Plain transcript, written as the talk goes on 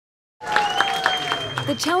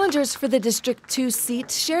The challengers for the District 2 seat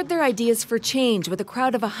shared their ideas for change with a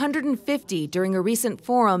crowd of 150 during a recent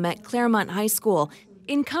forum at Claremont High School.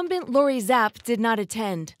 Incumbent Lorie Zapf did not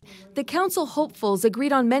attend. The council hopefuls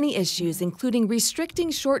agreed on many issues, including restricting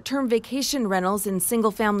short-term vacation rentals in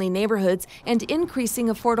single-family neighborhoods and increasing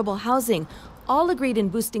affordable housing. All agreed in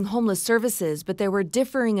boosting homeless services, but there were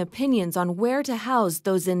differing opinions on where to house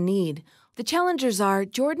those in need. The challengers are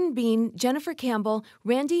Jordan Bean, Jennifer Campbell,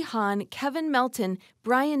 Randy Hahn, Kevin Melton,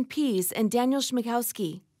 Brian Pease, and Daniel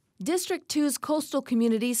Schmikowski. District 2's coastal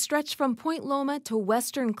communities stretch from Point Loma to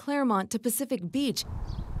western Claremont to Pacific Beach.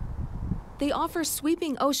 They offer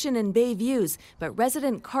sweeping ocean and bay views, but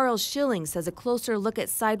resident Carl Schilling says a closer look at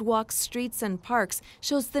sidewalks, streets, and parks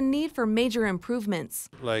shows the need for major improvements.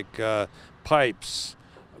 Like pipes,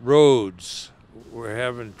 roads, we're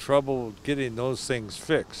having trouble getting those things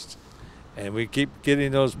fixed. And we keep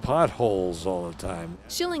getting those potholes all the time.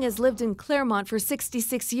 Schilling has lived in Claremont for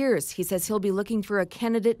 66 years. He says he'll be looking for a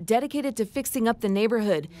candidate dedicated to fixing up the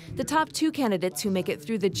neighborhood. The top two candidates who make it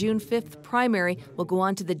through the June 5th primary will go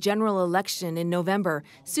on to the general election in November.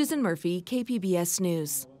 Susan Murphy, KPBS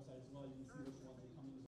News.